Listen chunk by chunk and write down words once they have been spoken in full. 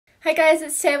Hi guys,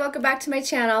 it's Tay. Welcome back to my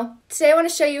channel. Today I want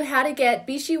to show you how to get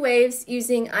beachy waves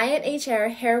using INH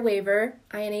Hair Waver.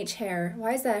 INH Hair.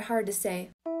 Why is that hard to say?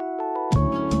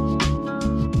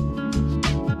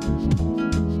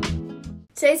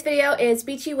 Today's video is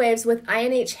beachy waves with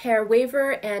INH Hair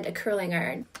Waver and a curling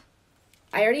iron.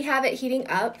 I already have it heating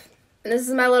up. And this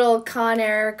is my little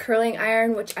Conair curling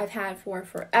iron, which I've had for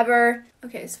forever.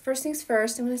 Okay, so first things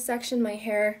first, I'm going to section my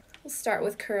hair. We'll start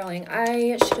with curling.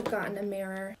 I should have gotten a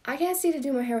mirror. I can't see to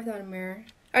do my hair without a mirror.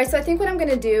 Alright, so I think what I'm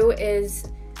going to do is,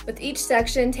 with each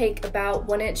section, take about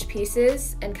 1-inch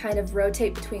pieces and kind of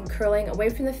rotate between curling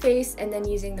away from the face and then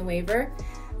using the waver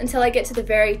until I get to the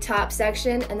very top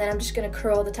section, and then I'm just going to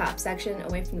curl the top section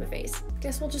away from the face.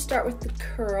 Guess we'll just start with the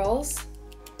curls.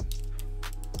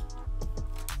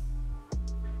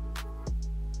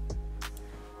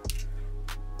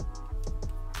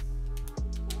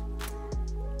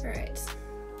 Alright,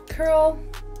 curl.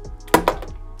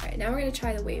 Alright, now we're going to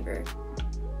try the waver.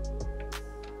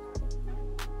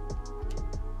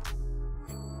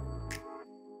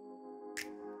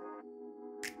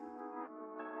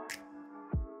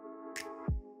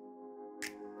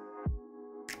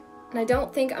 And I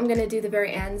don't think I'm going to do the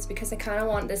very ends because I kind of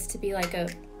want this to be like a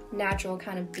natural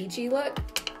kind of beachy look.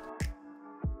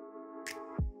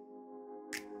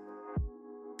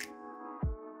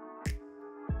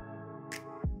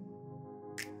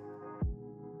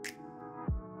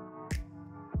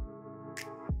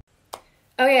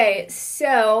 Okay,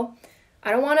 so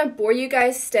I don't want to bore you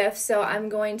guys stiff, so I'm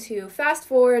going to fast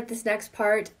forward this next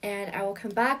part and I will come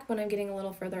back when I'm getting a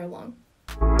little further along.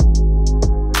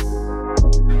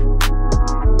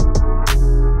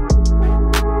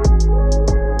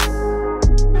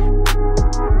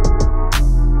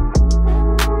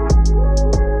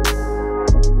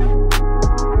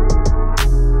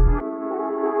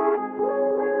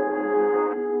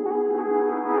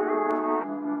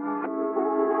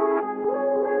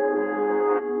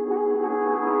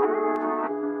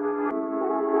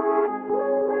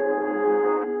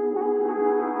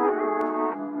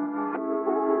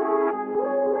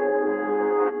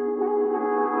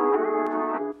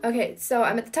 Okay, so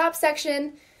I'm at the top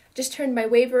section, just turned my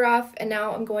waver off, and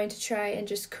now I'm going to try and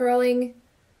just curling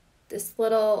this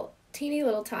little, teeny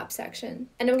little top section.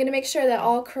 And I'm going to make sure that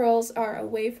all curls are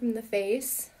away from the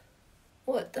face.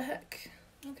 What the heck?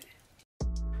 Okay.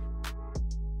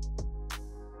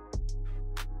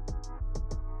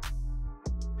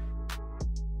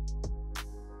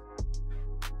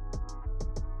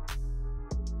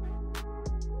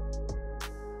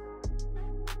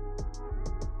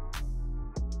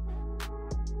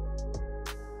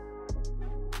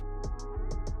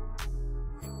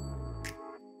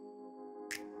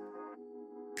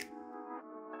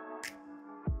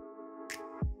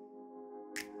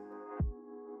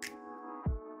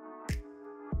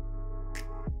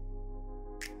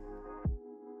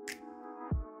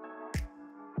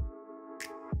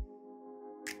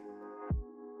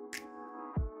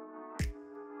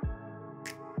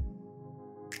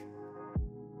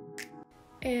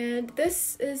 And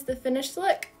this is the finished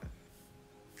look.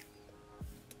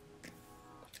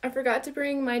 I forgot to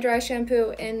bring my dry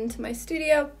shampoo into my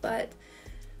studio, but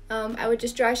I would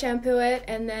just dry shampoo it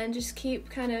and then just keep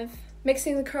kind of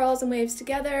mixing the curls and waves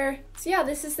together. So yeah,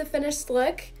 this is the finished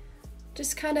look.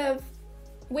 Just kind of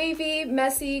wavy,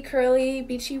 messy, curly,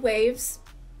 beachy waves.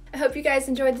 I hope you guys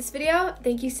enjoyed this video.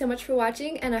 Thank you so much for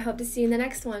watching, and I hope to see you in the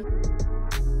next one.